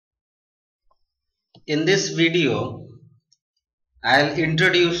In this video, I'll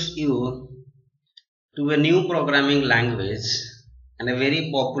introduce you to a new programming language and a very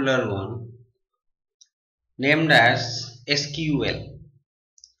popular one named as SQL.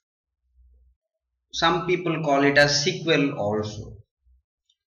 Some people call it as SQL also.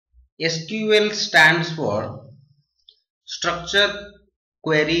 SQL stands for Structured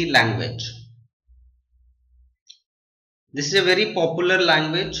Query Language. This is a very popular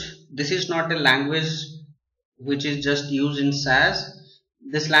language. This is not a language which is just used in SAS.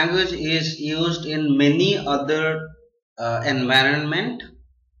 This language is used in many other environment.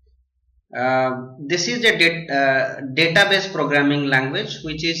 This is a database programming language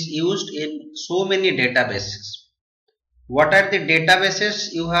which is used in so many databases. What are the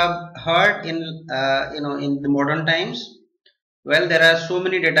databases you have heard in in the modern times? Well, there are so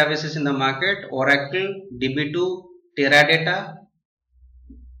many databases in the market: Oracle, DB2, Teradata,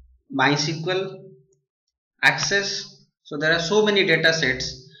 MySQL, Access. So there are so many data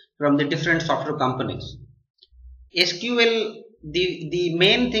sets from the different software companies. SQL, the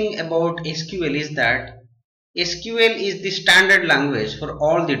main thing about SQL is that SQL is the standard language for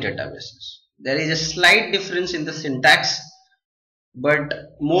all the databases. There is a slight difference in the syntax, but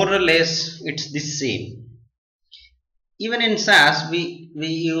more or less it's the same. Even in SAS, we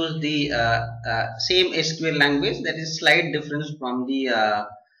use the same SQL language. That is slight difference from the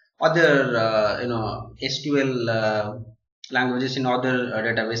other SQL languages in other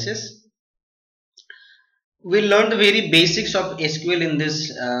databases. We learned the very basics of SQL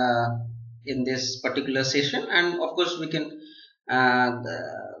in this particular session, and of course we can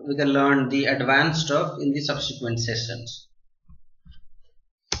learn the advanced stuff in the subsequent sessions.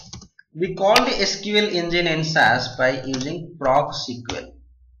 We call the SQL engine in SAS by using PROC SQL.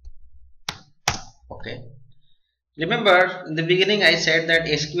 Okay. Remember, in the beginning I said that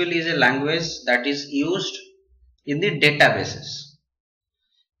SQL is a language that is used in the databases.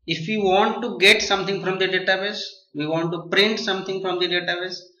 If we want to get something from the database, we want to print something from the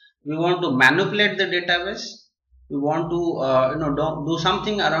database, we want to manipulate the database, we want to do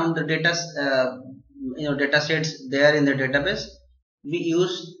something around the data data sets there in the database, we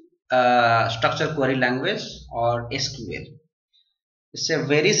use structured query language or SQL. It's a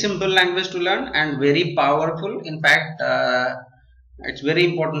very simple language to learn and very powerful. In fact, it's very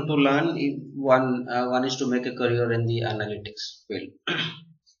important to learn if one is to make a career in the analytics field.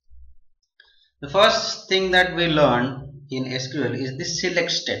 The first thing that we learn in SQL is the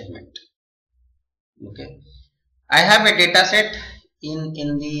select statement. Okay, I have a data set in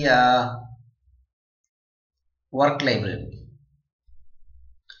the work library.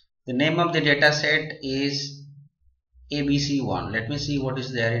 The name of the data set is ABC1. Let me see what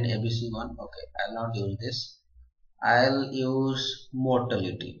is there in ABC1. Okay, I'll not use this. I'll use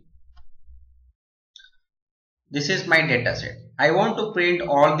mortality. This is my data set. I want to print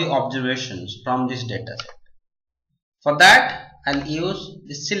all the observations from this data set. For that, I'll use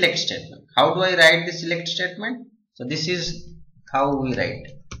the select statement. How do I write the select statement? So this is how we write: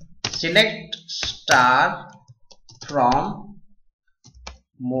 select star from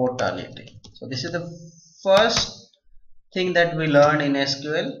mortality. So this is the first thing that we learn in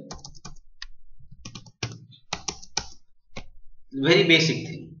SQL. Very basic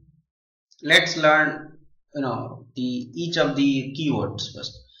thing. Let's learn each of the keywords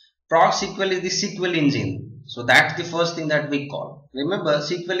first. PROC SQL is the SQL engine. So that's the first thing that we call. Remember,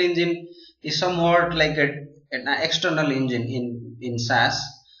 SQL engine is somewhat like an external engine in SAS.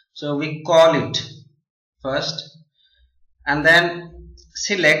 So we call it first, and then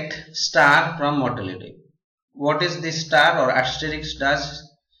select star from mortality. What is this star or asterisk does?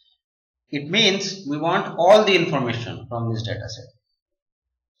 It means we want all the information from this data set.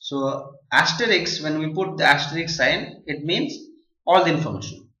 So asterisk, when we put the asterisk sign, it means all the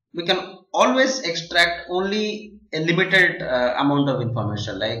information. We can always extract only a limited amount of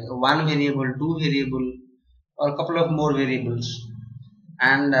information, like one variable, two variable, or a couple of more variables,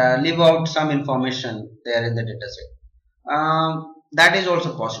 and leave out some information there in the data set. That is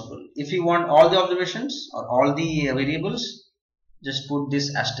also possible. If you want all the observations or all the variables, just put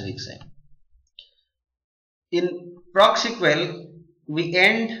this asterisk sign. In PROC SQL, we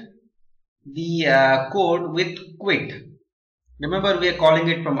end the code with quit. Remember, we are calling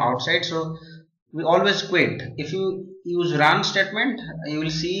it from outside, so we always quit. If you use run statement, you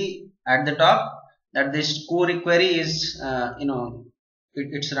will see at the top that this query is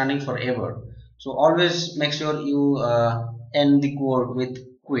it's running forever. So always make sure you end the code with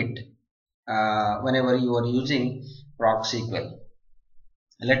quit whenever you are using PROC SQL.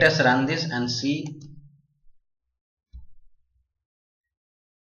 Let us run this and see.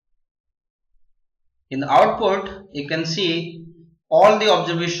 In the output, you can see all the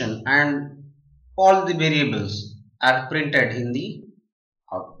observation and all the variables are printed in the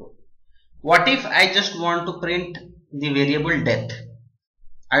output. What if I just want to print the variable death?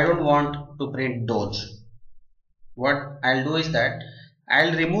 I don't want to print Doge. What I'll do is that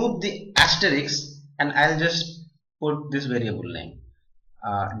I'll remove the asterisk and I'll just put this variable name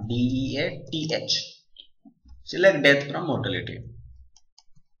DEATH. Select death from mortality.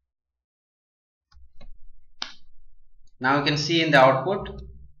 Now you can see in the output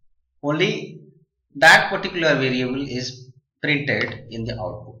only that particular variable is printed in the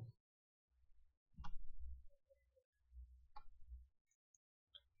output.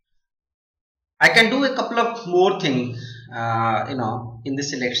 I can do a couple of more things in the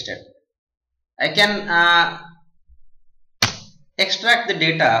select step. I can extract the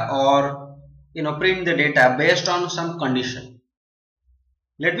data or print the data based on some condition.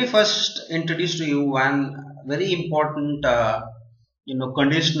 Let me first introduce to you one very important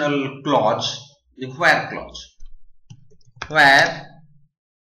conditional clause, the where clause, where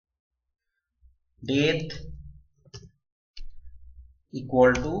death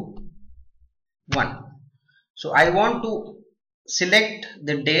equal to 1. So I want to select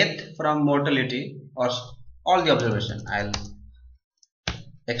the death from mortality or all the observation. I'll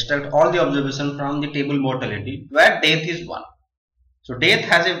extract all the observation from the table mortality where death is 1. So death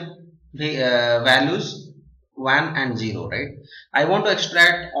has a values 1 and 0, right? I want to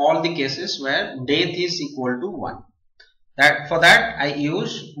extract all the cases where death is equal to 1. For that I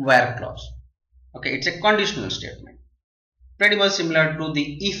use where clause. Okay, it's a conditional statement, pretty much similar to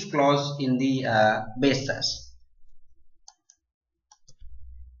the if clause in the base SAS.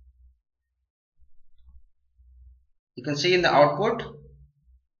 You can see in the output,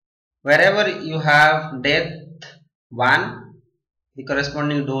 wherever you have death 1, the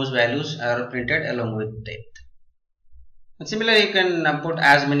corresponding dose values are printed along with death. And similarly, you can put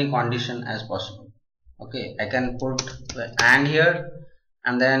as many conditions as possible. Okay, I can put the and here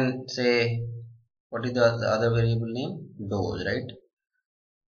and then say, what is the other variable name? Dose, right?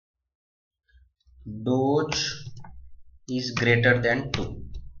 Dose is greater than 2.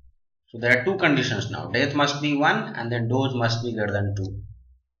 So there are two conditions now. Death must be 1 and then dose must be greater than 2.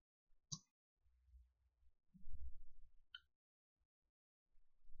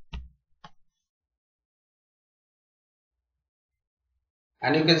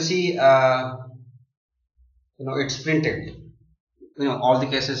 And you can see it's printed. All the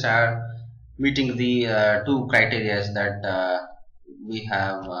cases are meeting the two criteria that we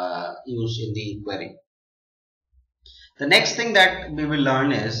have used in the query. The next thing that we will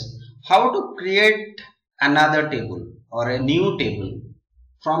learn is how to create another table or a new table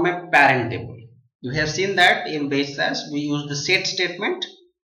from a parent table. You have seen that in base SAS we use the set statement,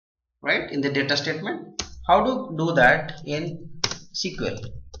 right, in the data statement. How to do that in SQL?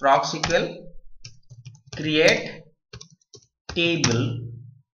 PROC SQL, create table.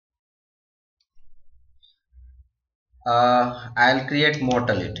 I'll create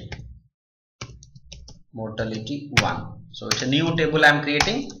mortality 1. So it's a new table I'm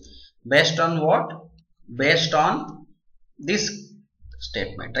creating based on what? Based on this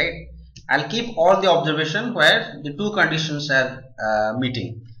statement, right? I'll keep all the observation where the two conditions are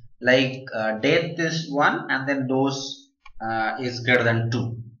meeting, like death is 1 and then dose is greater than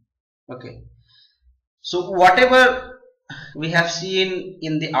 2. Okay, so whatever we have seen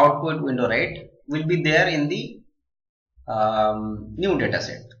in the output window, right, will be there in the new data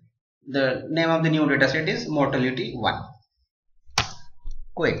set. The name of the new data set is mortality 1.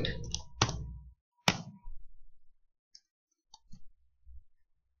 Quit.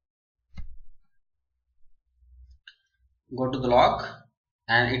 Go to the log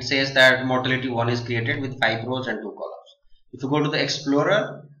and it says that mortality 1 is created with 5 rows and 2 columns. If you go to the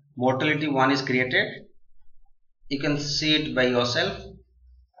Explorer, mortality 1 is created. You can see it by yourself.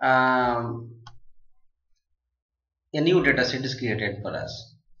 A new data set is created for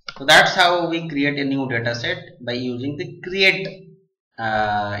us. So that's how we create a new data set, by using the create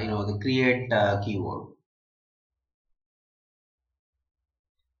keyword.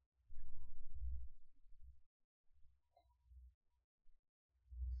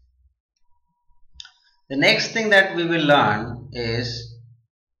 The next thing that we will learn is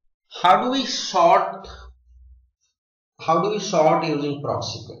how do we sort using PROC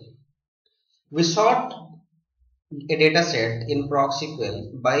SQL. We sort a data set in PROC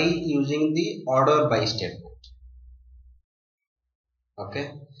SQL by using the order by statement.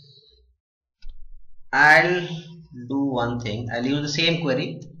 Okay, I'll do one thing. I'll use the same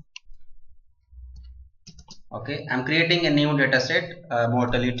query. Okay, I'm creating a new data set,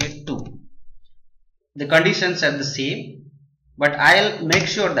 mortality 2. the conditions are the same, but I'll make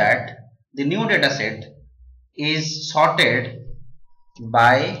sure that the new data set is sorted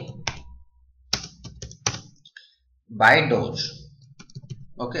by doors.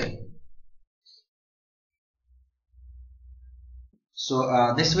 Okay,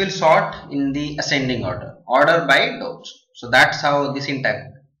 so this will sort in the ascending order by doors. So that's how the syntax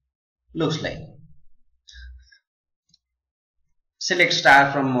looks like. Select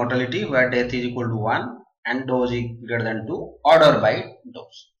star from mortality where death is equal to 1 and dose is greater than 2, order by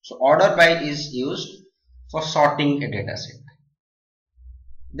dose. So order by is used for sorting a data set.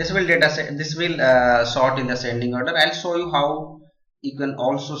 This will sort in the ascending order. I'll show you how you can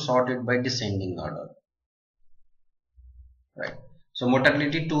also sort it by descending order. Right. So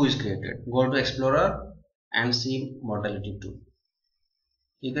mortality 2 is created. Go to Explorer and see mortality 2.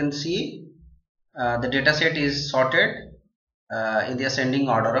 You can see the data set is sorted in the ascending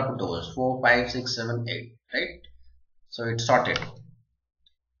order of doors 4, 5, 6, 7, 8. Right. So it's sorted.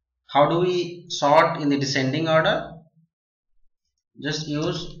 How do we sort in the descending order? Just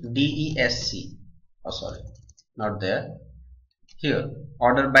use DESC. Oh, sorry, not there. Here,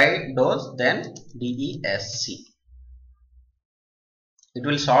 order by doors, then DESC. It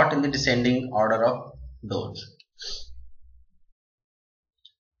will sort in the descending order of doors.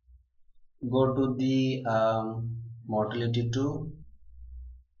 Go to the mortality 2.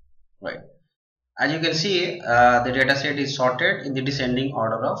 Right. As you can see, the data set is sorted in the descending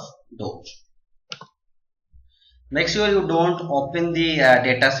order of doors. Make sure you don't open the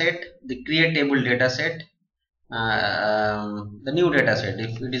data set, the create table data set, the new data set.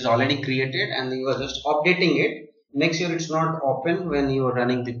 If it is already created and you are just updating it, make sure it's not open when you are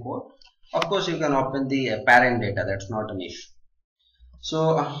running the code. Of course, you can open the parent data, that's not an issue.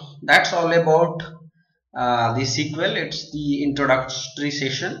 So that's all about the SQL. It's the introductory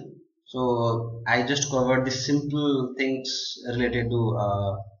session. So I just covered the simple things related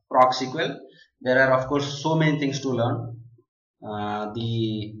to PROC SQL. There are of course so many things to learn.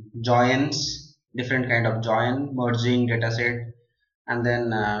 The joins, different kind of join, merging dataset, and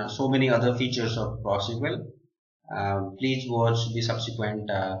then so many other features of PROC SQL. Please watch the subsequent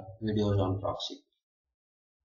videos on PROC SQL.